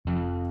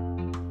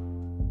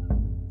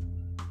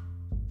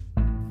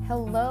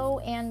Hello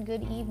and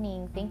good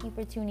evening. Thank you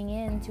for tuning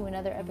in to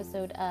another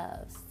episode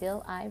of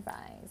Still I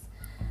Rise.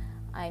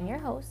 I'm your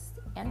host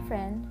and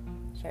friend,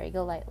 Sherry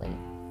Golightly.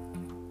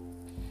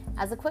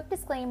 As a quick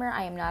disclaimer,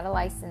 I am not a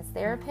licensed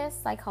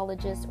therapist,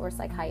 psychologist, or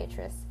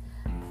psychiatrist.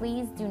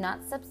 Please do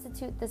not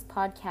substitute this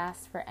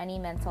podcast for any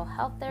mental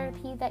health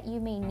therapy that you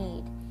may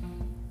need.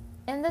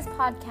 In this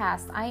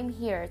podcast, I am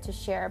here to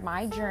share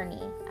my journey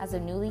as a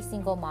newly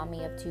single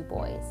mommy of 2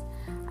 boys.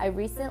 I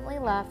recently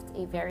left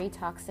a very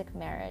toxic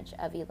marriage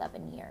of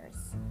 11 years.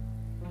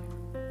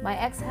 My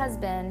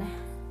ex-husband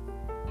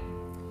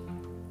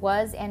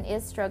was and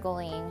is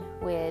struggling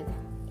with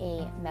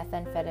a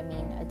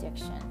methamphetamine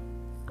addiction.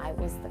 I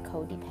was the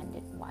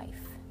codependent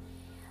wife.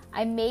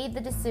 I made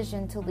the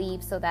decision to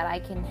leave so that I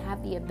can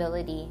have the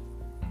ability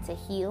to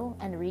heal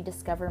and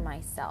rediscover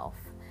myself.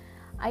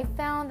 I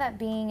found that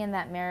being in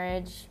that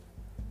marriage,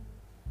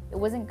 it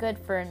wasn't good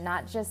for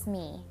not just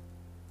me,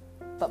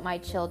 but my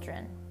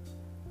children.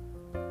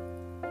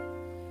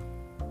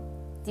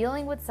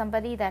 Dealing with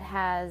somebody that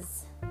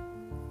has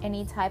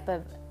any type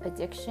of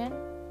addiction,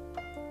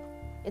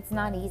 it's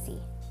not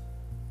easy.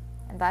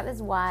 And that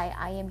is why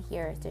I am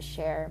here to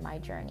share my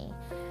journey.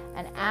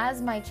 And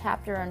as my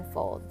chapter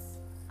unfolds,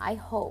 I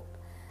hope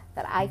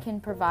that I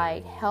can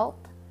provide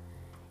help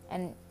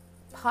and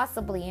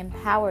possibly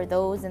empower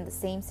those in the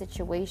same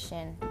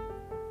situation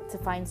to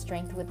find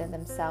strength within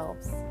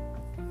themselves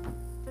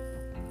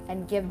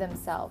and give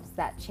themselves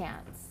that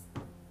chance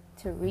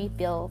to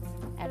rebuild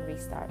and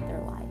restart their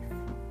life.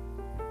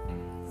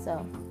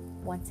 So,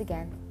 once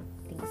again,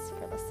 thanks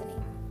for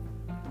listening.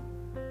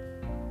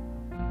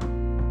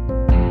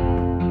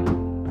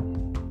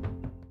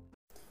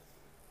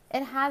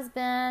 It has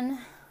been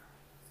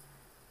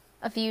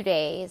a few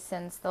days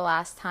since the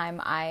last time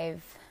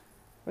I've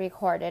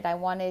recorded. I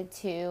wanted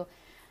to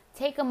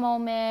take a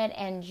moment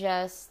and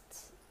just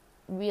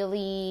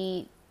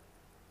really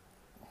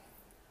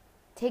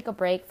take a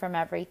break from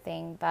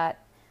everything. But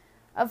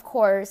of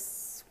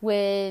course,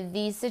 with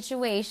these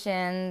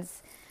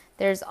situations,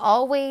 there's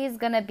always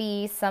going to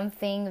be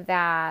something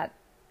that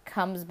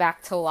comes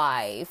back to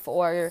life,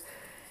 or,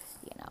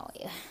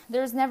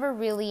 there's never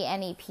really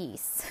any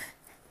peace.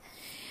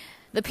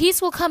 The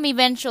peace will come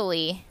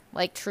eventually,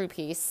 like true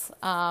peace.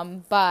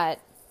 But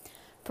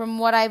from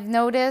what I've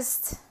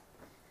noticed,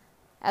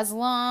 as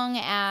long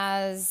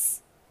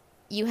as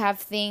you have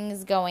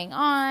things going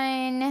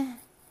on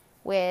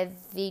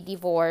with the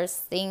divorce,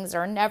 things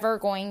are never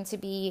going to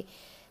be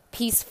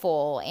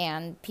peaceful,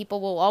 and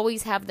people will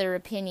always have their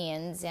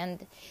opinions.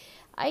 And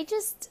I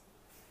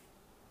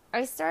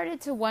started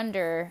to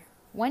wonder,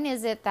 when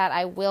is it that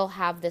I will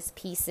have this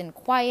peace and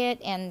quiet,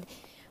 and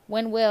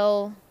when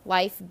will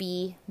life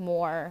be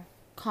more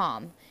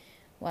calm?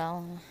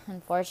 Well,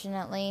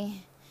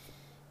 unfortunately,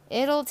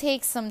 it'll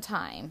take some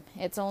time.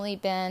 It's only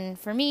been,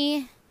 for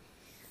me,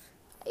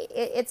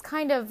 it's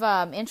kind of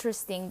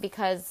interesting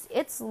because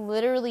it's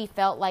literally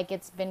felt like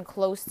it's been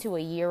close to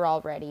a year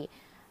already.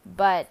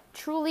 But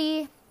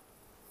truly,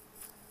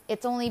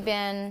 it's only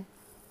been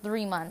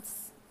 3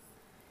 months.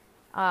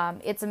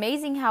 It's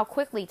amazing how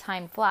quickly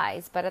time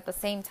flies, but at the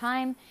same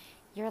time,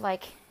 you're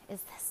like,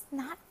 is this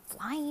not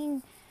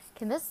flying?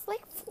 Can this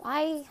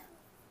fly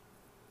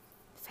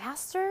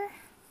faster?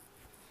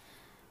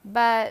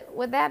 But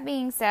with that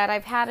being said,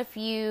 I've had a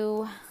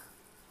few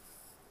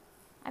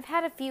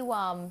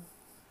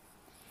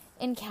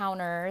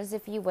encounters,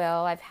 if you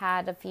will. I've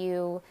had a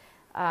few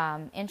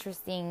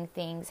interesting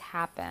things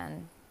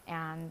happen.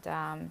 And,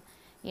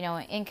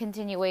 in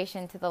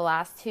continuation to the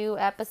last 2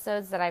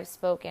 episodes that I've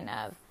spoken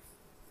of,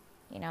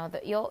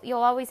 you'll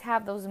always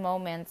have those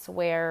moments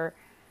where,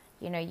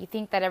 you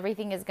think that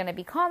everything is going to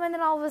be calm, and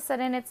then all of a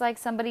sudden it's like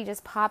somebody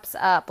just pops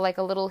up like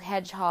a little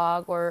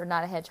hedgehog, or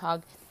not a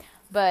hedgehog,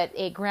 but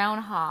a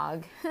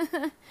groundhog.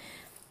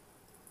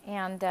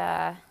 And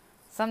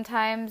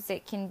sometimes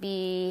it can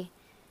be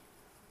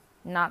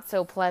not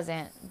so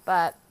pleasant.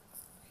 But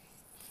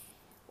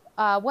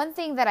one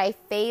thing that I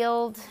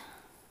failed,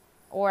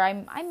 or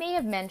I may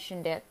have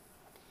mentioned it,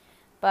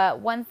 but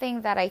one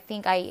thing that I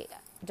think I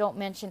don't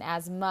mention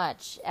as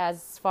much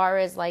as far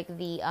as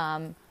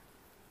the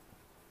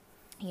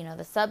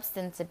the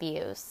substance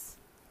abuse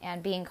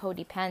and being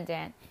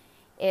codependent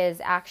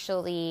is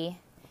actually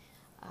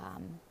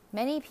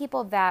many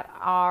people that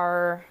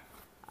are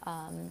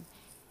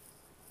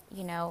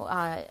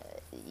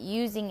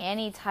using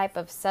any type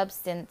of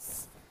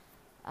substance,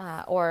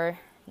 or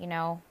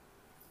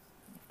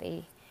if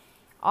they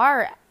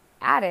are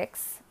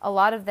addicts, a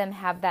lot of them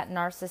have that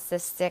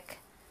narcissistic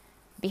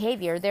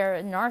behavior.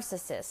 They're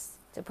narcissists,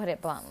 to put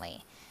it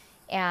bluntly.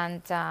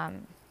 And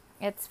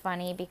it's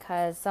funny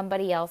because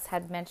somebody else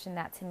had mentioned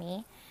that to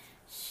me.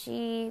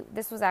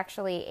 This was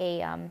actually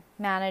a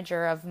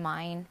manager of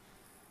mine.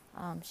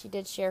 She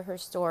did share her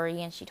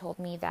story, and she told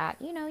me that,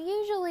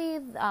 usually,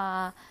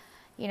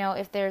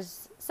 if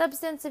there's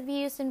substance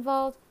abuse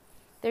involved,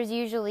 there's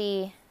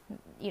usually,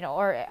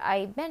 or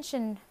I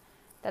mentioned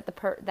that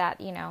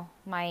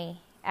my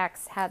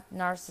ex had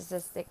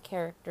narcissistic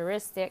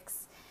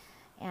characteristics,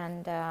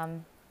 and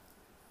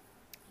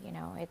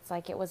It's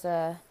like it was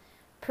a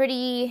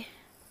pretty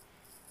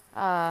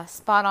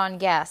spot on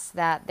guess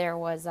that there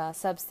was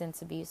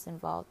substance abuse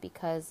involved,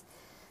 because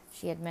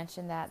she had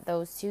mentioned that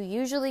those two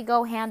usually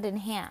go hand in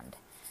hand.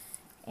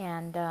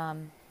 And,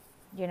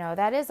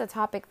 that is a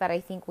topic that I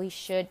think we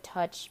should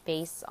touch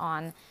base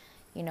on,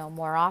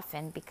 more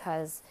often,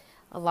 because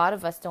a lot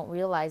of us don't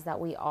realize that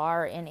we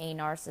are in a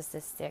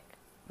narcissistic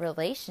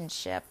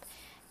relationship.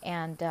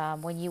 And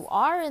when you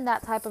are in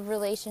that type of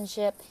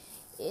relationship,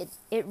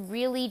 it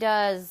really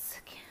does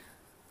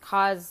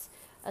cause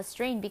a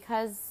strain,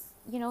 because,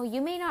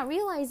 you may not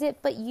realize it,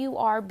 but you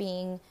are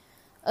being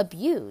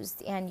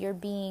abused and you're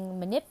being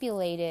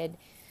manipulated.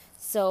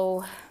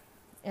 So,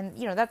 and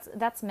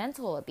that's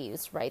mental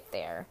abuse right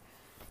there.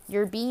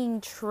 You're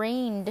being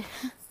trained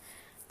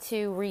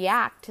to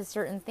react to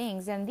certain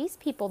things, and these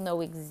people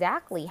know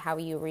exactly how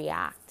you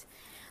react.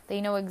 They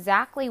know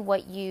exactly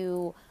what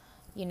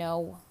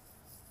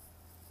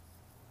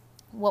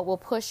what will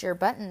push your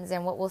buttons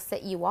and what will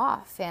set you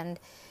off, and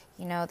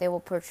they will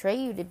portray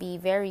you to be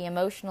very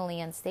emotionally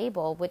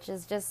unstable, which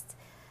is just,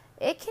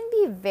 it can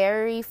be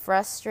very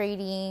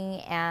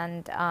frustrating.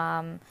 And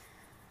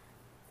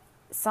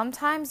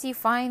sometimes you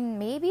find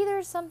maybe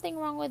there's something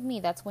wrong with me.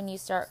 That's when you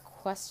start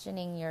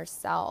questioning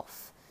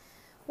yourself.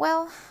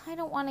 Well, I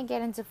don't want to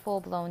get into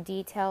full-blown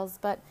details,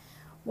 but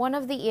one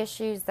of the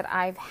issues that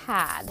I've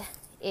had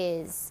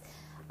is,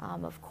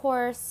 of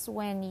course,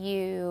 when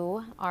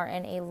you are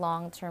in a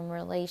long-term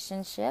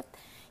relationship,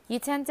 you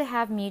tend to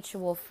have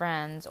mutual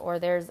friends, or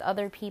there's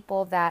other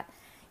people that,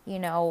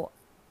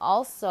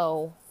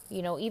 also,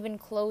 even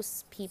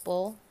close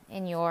people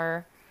in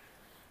your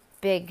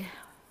big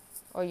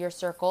or your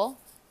circle.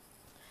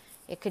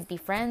 It could be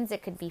friends,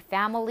 it could be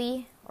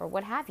family, or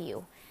what have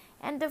you.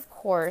 And of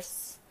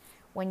course,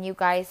 when you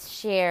guys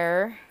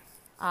share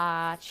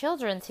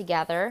children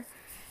together,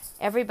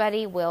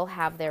 everybody will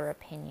have their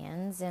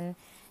opinions, and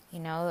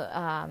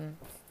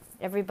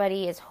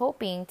everybody is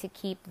hoping to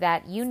keep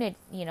that unit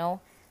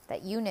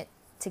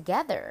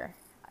together.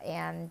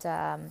 And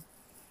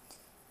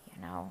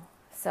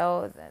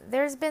so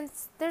there's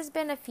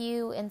been a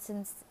few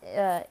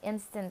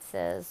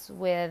instances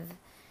with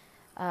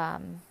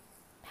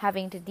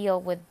having to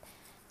deal with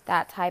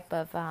that type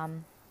of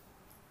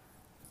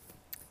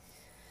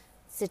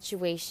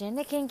situation.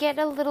 It can get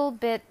a little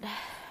bit,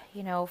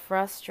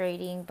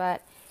 frustrating,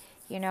 but,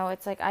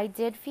 it's like I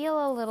did feel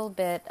a little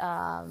bit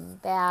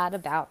bad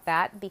about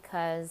that,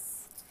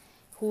 because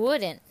who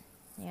wouldn't,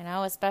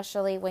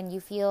 especially when you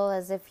feel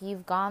as if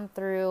you've gone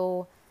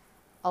through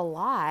a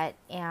lot,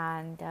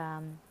 and,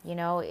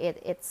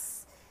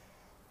 it's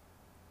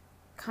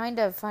kind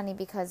of funny,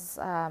 because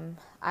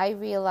I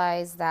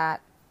realized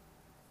that,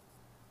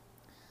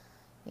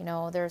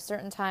 there are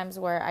certain times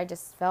where I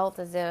just felt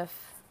as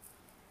if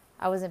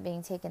I wasn't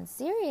being taken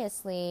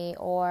seriously,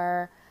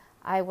 or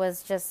I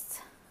was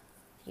just,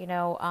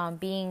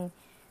 being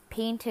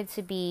painted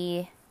to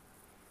be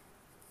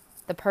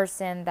the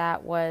person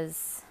that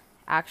was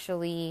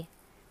actually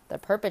the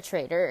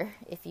perpetrator,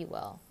 if you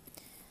will.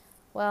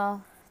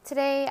 Well,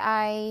 today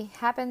I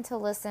happened to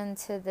listen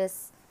to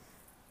this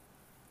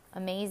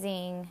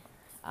amazing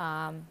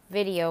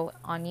video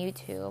on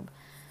YouTube.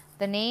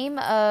 The name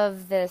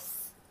of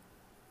this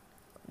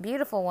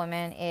beautiful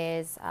woman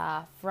is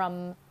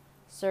From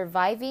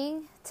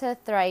Surviving to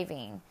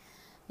Thriving.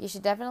 You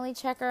should definitely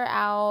check her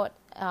out.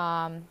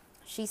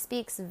 She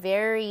speaks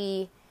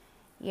very,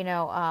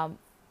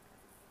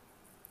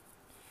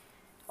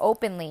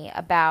 openly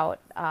about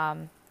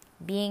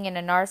being in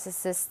a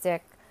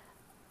narcissistic,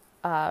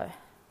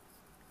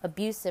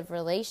 abusive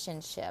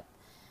relationship.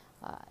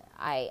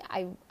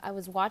 I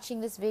was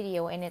watching this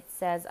video, and it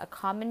says a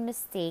common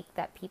mistake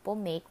that people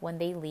make when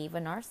they leave a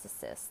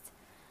narcissist.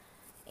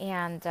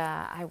 And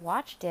I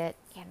watched it,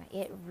 and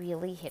it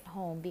really hit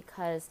home,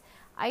 because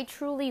I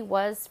truly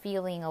was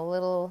feeling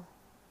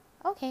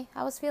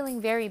I was feeling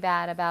very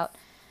bad about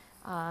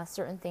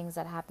certain things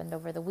that happened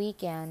over the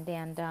weekend.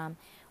 And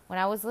when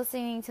I was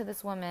listening to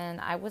this woman,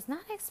 I was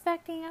not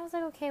expecting, I was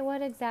like, okay,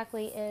 what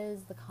exactly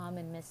is the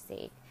common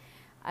mistake?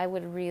 I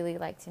would really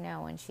like to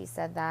know. And she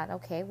said that,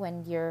 okay,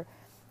 when you're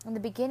in the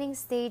beginning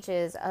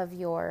stages of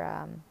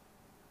your,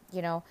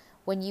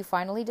 when you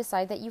finally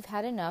decide that you've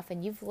had enough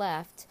and you've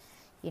left,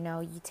 you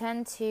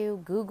tend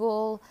to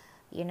Google,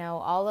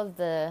 all of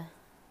the,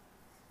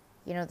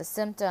 the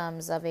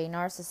symptoms of a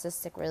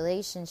narcissistic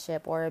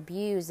relationship or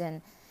abuse,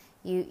 and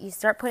you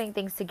start putting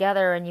things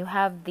together, and you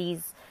have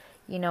these,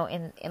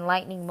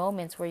 enlightening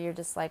moments where you're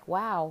just like,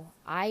 wow,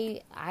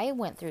 I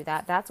went through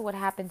that. That's what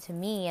happened to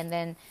me. And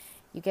then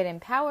you get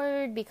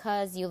empowered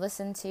because you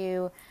listen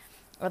to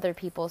other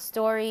people's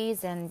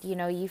stories, and,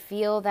 you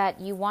feel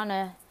that you want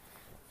to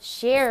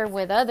share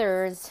with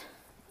others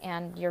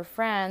and your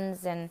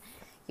friends, and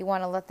you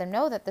want to let them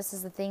know that this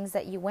is the things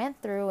that you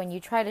went through, and you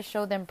try to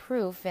show them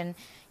proof, and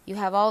you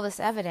have all this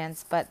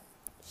evidence. But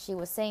she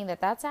was saying that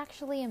that's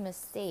actually a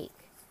mistake.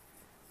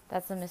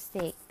 That's a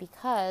mistake,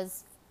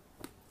 because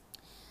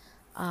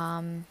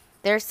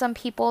there's some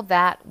people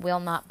that will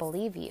not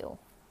believe you.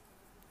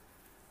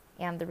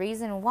 And the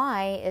reason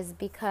why is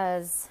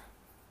because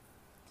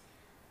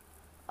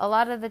a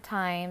lot of the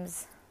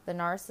times the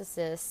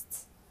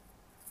narcissists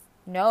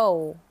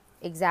know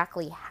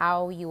exactly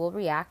how you will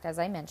react, as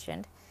I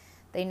mentioned.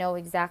 They know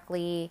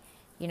exactly,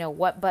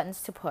 what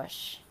buttons to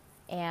push.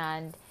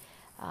 And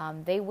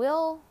they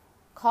will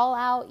call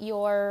out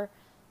your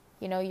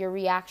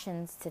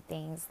reactions to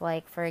things.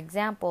 Like, for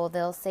example,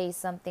 they'll say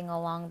something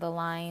along the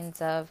lines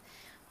of,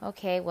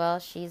 okay, well,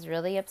 she's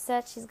really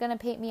upset. She's going to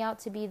paint me out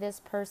to be this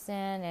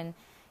person. And,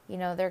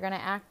 they're going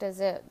to act as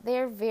if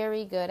they're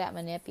very good at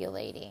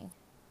manipulating.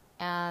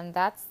 And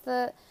that's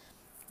the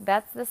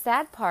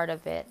sad part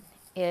of it,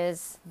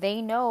 is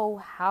they know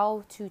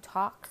how to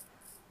talk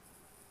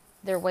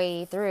their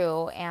way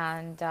through.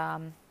 And,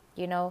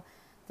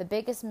 the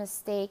biggest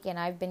mistake, and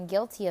I've been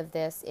guilty of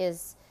this,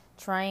 is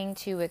trying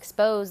to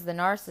expose the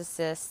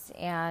narcissist,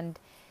 and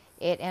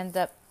it ends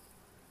up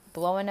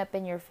blowing up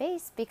in your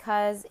face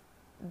because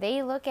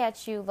they look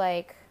at you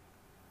like,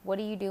 what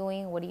are you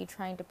doing? What are you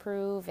trying to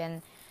prove?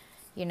 And,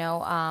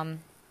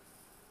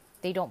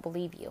 they don't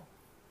believe you.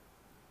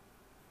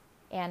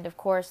 And of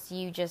course,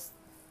 they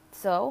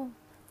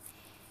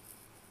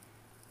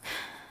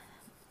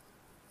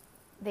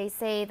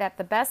say that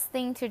the best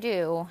thing to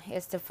do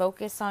is to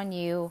focus on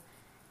you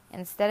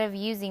instead of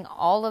using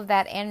all of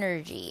that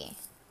energy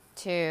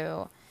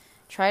to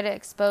try to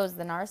expose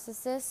the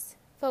narcissist.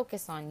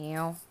 Focus on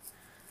you.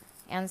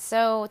 And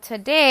so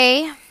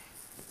today,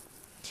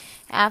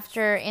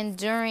 after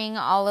enduring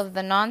all of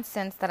the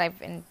nonsense that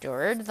I've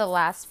endured the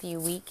last few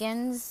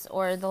weekends,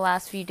 or the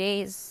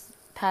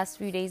past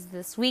few days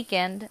this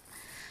weekend,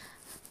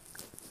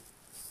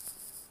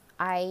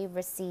 I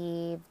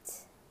received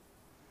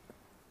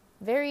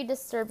very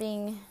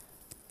disturbing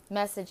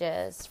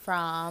messages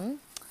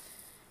from,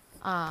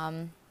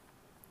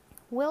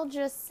 we'll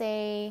just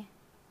say,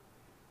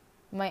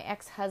 my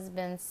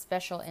ex-husband's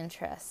special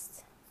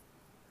interest.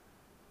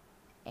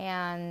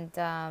 And,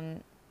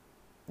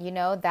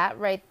 that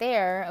right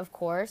there, of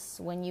course,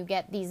 when you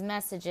get these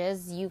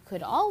messages, you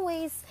could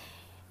always,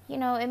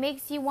 it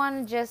makes you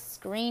want to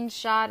just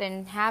screenshot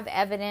and have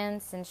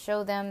evidence and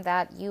show them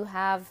that you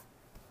have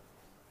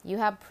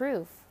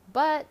proof.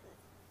 But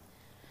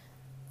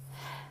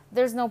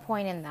there's no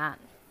point in that.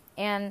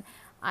 And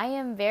I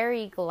am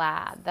very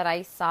glad that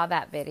I saw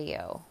that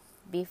video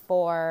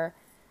before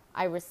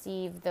I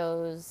received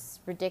those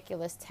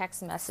ridiculous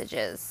text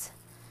messages,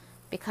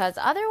 because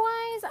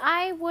otherwise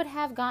I would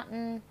have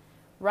gotten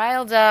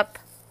riled up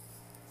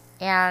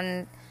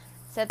and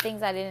said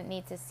things I didn't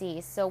need to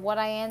see. So what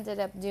I ended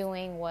up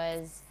doing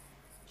was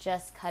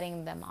just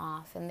cutting them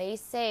off. And they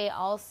say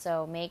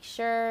also, make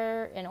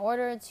sure, in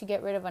order to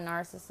get rid of a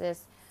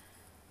narcissist,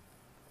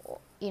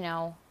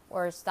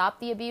 or stop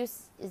the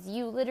abuse, is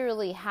you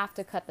literally have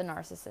to cut the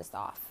narcissist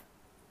off.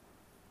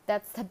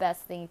 That's the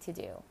best thing to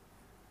do.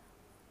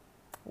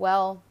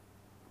 Well,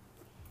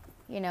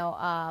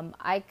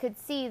 I could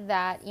see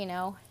that,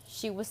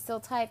 she was still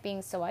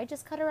typing, so I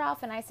just cut her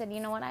off, and I said, you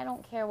know what, I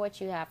don't care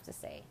what you have to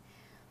say.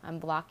 I'm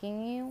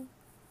blocking you.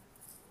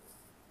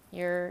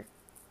 You're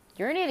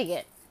an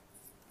idiot.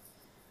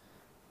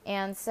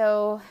 And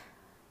so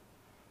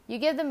you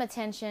give them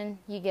attention,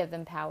 you give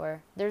them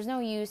power. There's no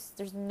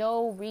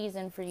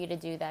reason for you to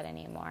do that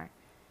anymore.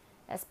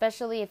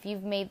 Especially if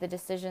you've made the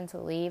decision to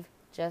leave,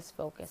 just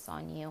focus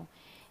on you.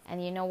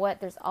 And you know what?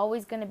 There's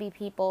always going to be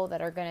people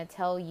that are going to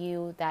tell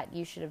you that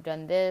you should have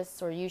done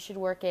this or you should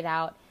work it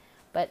out.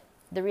 But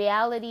the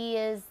reality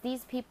is,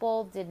 these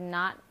people did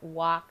not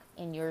walk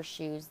in your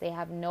shoes. They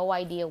have no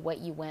idea what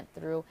you went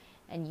through,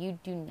 and you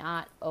do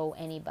not owe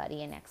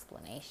anybody an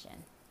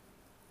explanation.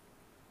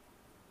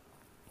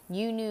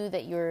 You knew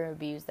that you were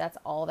abused. That's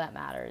all that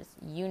matters.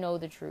 You know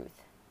the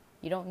truth.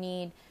 You don't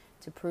need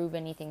to prove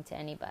anything to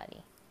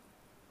anybody.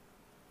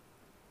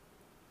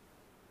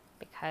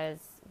 Because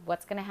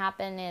what's going to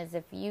happen is,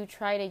 if you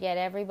try to get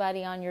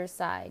everybody on your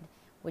side,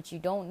 which you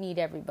don't need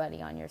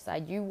everybody on your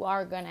side, you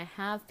are going to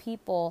have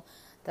people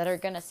that are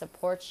going to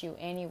support you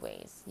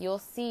anyways. You'll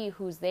see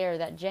who's there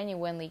that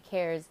genuinely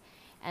cares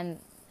and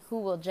who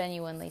will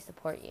genuinely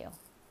support you.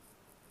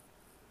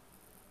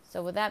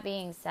 So with that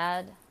being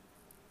said,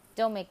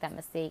 don't make that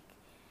mistake.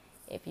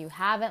 If you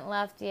haven't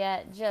left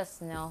yet,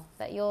 just know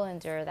that you'll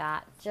endure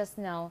that. Just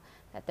know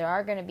that there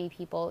are going to be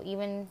people,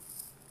 it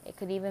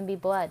could even be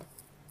blood,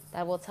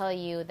 that will tell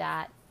you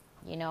that,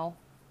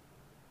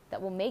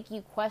 that will make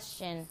you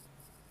question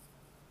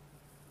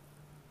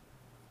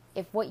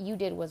if what you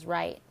did was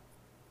right.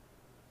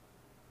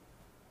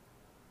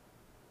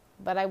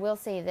 But I will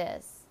say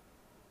this.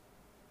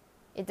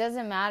 It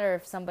doesn't matter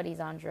if somebody's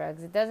on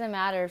drugs. It doesn't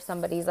matter if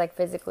somebody's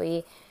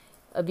physically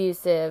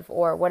abusive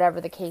or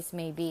whatever the case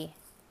may be.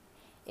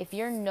 If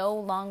you're no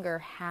longer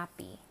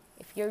happy,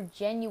 if you're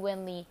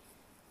genuinely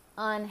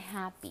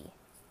unhappy,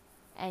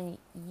 and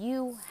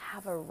you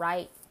have a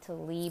right to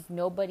leave,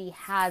 nobody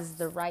has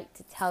the right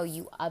to tell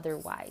you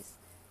otherwise.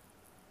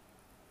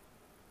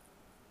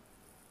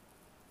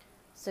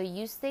 So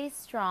you stay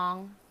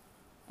strong,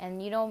 and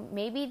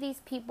maybe these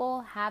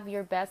people have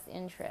your best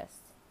interest.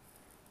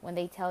 when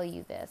they tell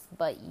you this,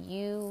 but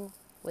you,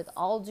 with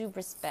all due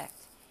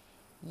respect,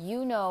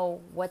 you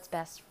know what's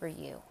best for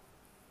you.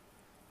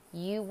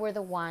 You were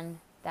the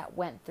one that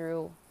went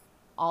through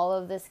all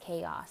of this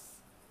chaos,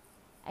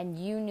 and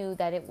you knew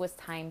that it was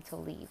time to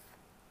leave.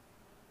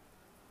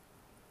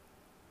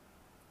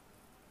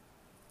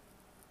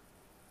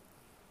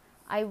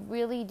 I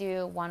really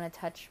do want to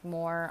touch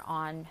more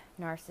on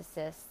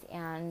narcissists,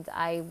 and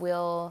I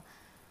will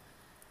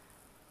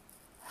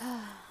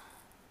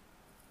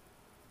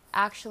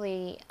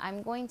actually,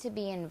 I'm going to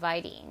be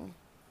inviting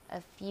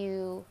a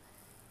few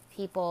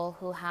people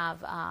who have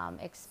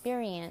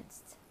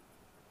experienced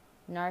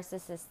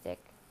narcissistic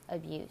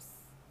abuse.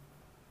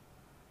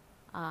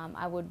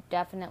 I would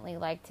definitely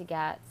like to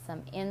get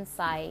some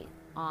insight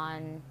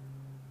on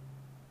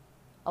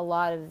a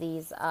lot of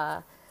these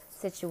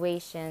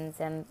situations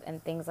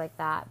and things like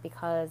that,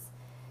 because,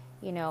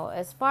 you know,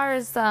 as far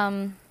as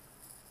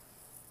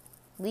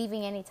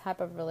leaving any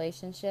type of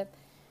relationship,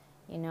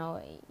 you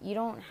know, you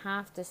don't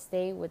have to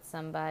stay with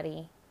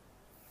somebody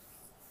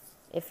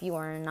if you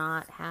are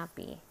not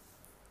happy.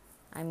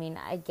 I mean,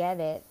 I get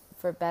it,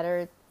 for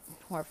better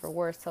or for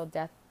worse, till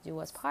death do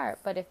us part.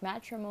 But if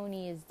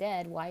matrimony is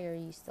dead, why are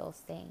you still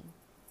staying?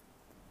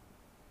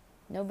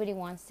 Nobody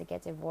wants to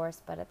get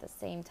divorced, but at the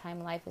same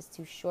time, life is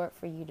too short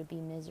for you to be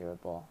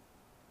miserable.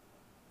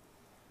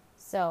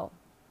 So,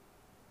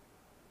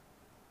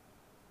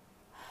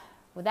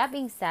 with that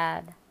being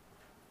said,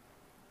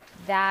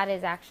 that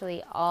is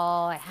actually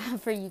all I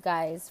have for you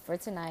guys for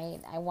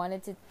tonight. I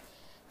wanted to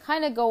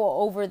kind of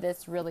go over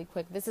this really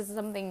quick. This is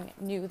something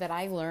new that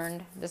I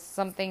learned. This is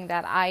something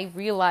that I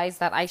realized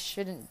that I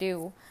shouldn't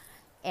do.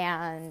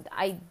 And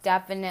I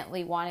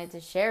definitely wanted to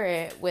share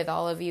it with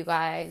all of you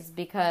guys,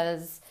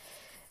 because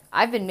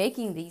I've been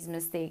making these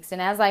mistakes.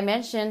 And as I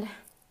mentioned,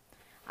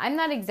 I'm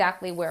not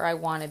exactly where I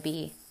want to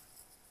be,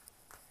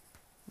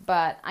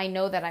 but I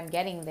know that I'm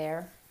getting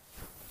there.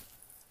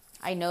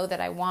 I know that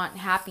I want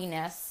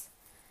happiness.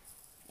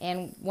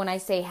 And when I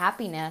say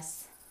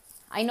happiness,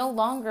 I no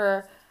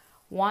longer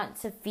want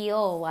to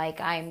feel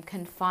like I'm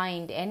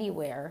confined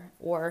anywhere,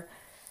 or,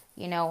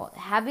 you know,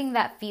 having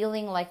that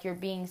feeling like you're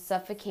being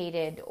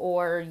suffocated,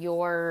 or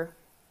you're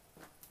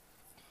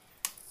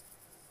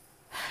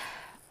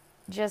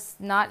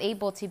just not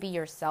able to be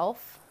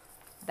yourself.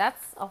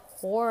 That's a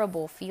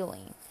horrible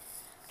feeling.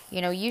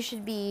 You know, you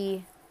should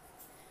be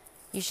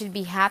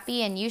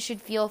happy, and you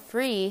should feel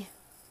free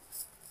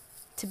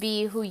to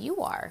be who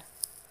you are.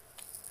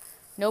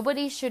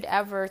 Nobody should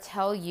ever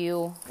tell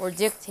you or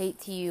dictate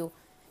to you,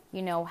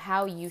 you know,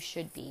 how you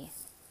should be.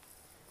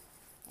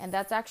 And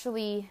that's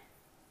actually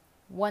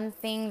one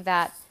thing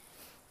that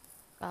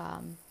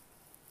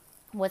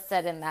was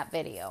said in that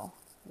video,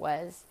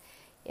 was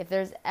if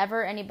there's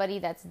ever anybody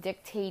that's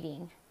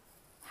dictating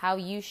how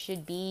you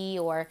should be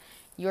or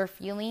your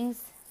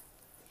feelings.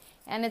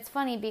 And it's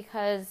funny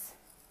because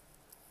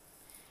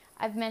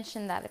I've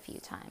mentioned that a few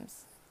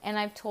times. And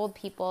I've told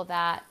people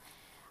that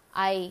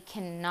I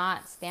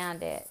cannot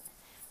stand it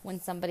when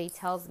somebody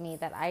tells me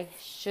that I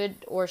should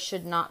or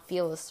should not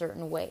feel a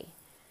certain way,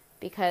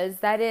 because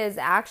that is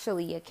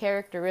actually a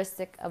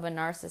characteristic of a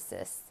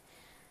narcissist,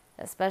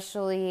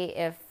 especially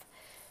if,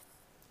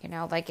 you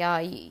know, like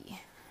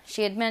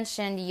she had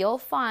mentioned, you'll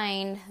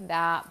find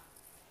that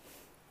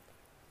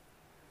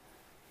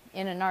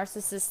in a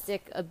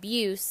narcissistic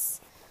abuse,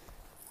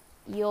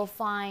 you'll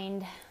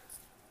find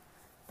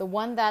the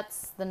one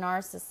that's the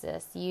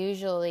narcissist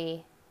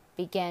usually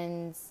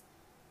begins,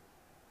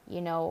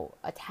 you know,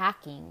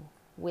 attacking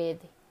with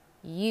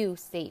you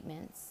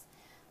statements.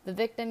 The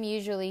victim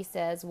usually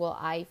says, well,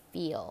 I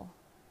feel.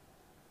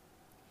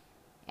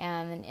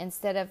 And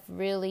instead of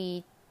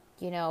really,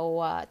 you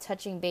know,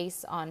 touching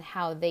base on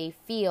how they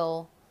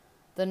feel,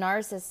 the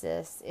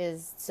narcissist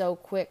is so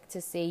quick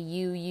to say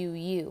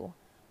you.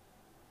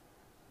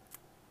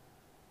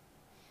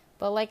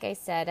 But like I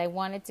said, I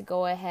wanted to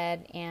go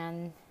ahead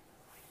and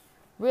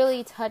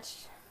really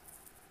touch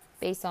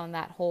base on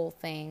that whole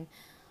thing.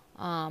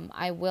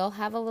 I will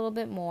have a little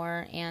bit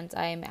more, and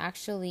I'm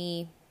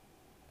actually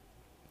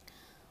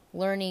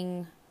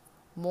learning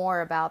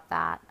more about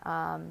that.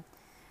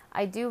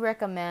 I do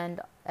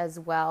recommend as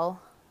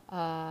well,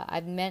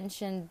 I've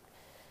mentioned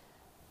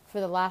for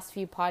the last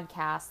few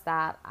podcasts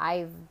that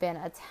I've been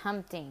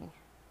attempting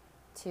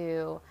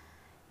to,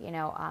 you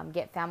know,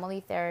 get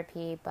family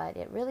therapy, but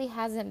it really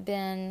hasn't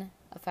been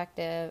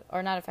effective,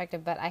 or not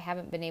effective, but I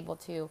haven't been able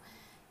to,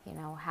 you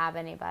know, have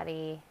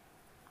anybody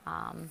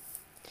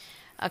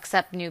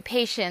accept new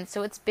patients.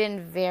 So it's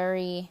been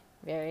very,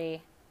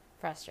 very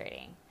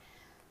frustrating.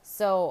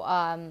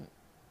 So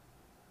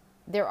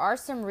there are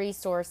some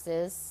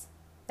resources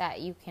that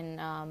you can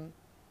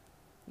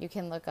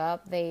look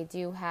up. They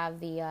do have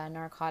the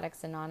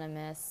Narcotics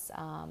Anonymous,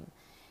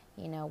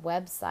 you know,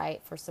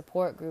 website for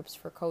support groups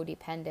for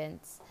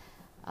codependents.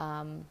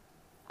 I'm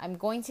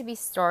going to be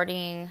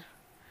starting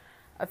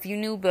a few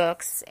new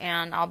books,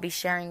 and I'll be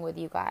sharing with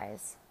you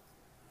guys.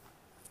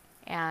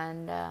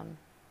 And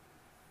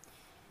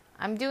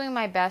I'm doing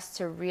my best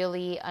to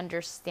really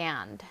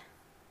understand,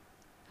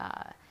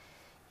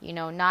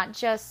 Not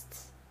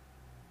just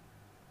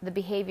the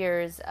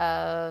behaviors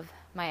of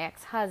my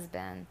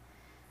ex-husband.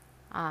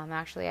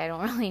 Actually, I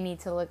don't really need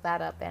to look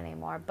that up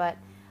anymore. But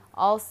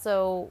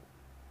also,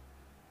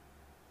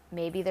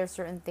 maybe there's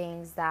certain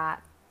things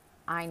that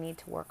I need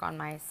to work on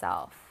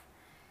myself.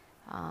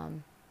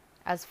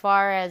 As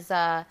far as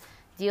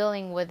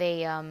dealing with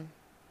a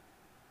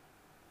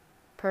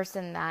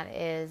person that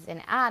is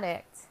an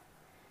addict,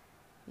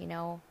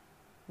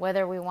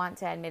 whether we want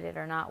to admit it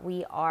or not,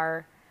 we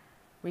are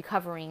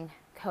recovering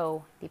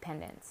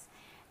codependents.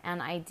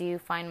 And I do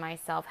find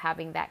myself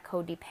having that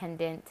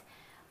codependent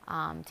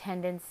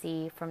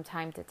tendency from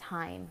time to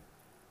time.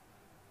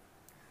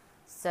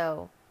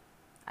 So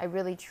I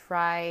really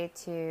try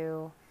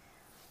to,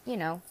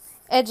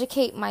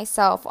 educate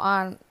myself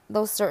on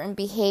those certain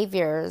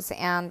behaviors.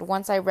 And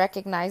once I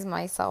recognize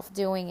myself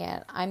doing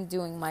it, I'm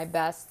doing my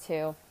best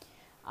to,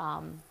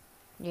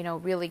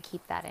 really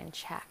keep that in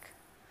check.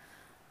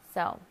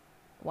 So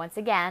once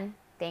again,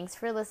 thanks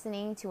for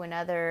listening to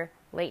another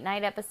late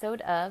night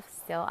episode of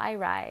Still I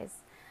Rise.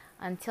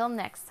 Until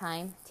next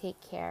time,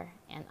 take care,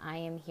 and I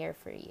am here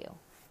for you.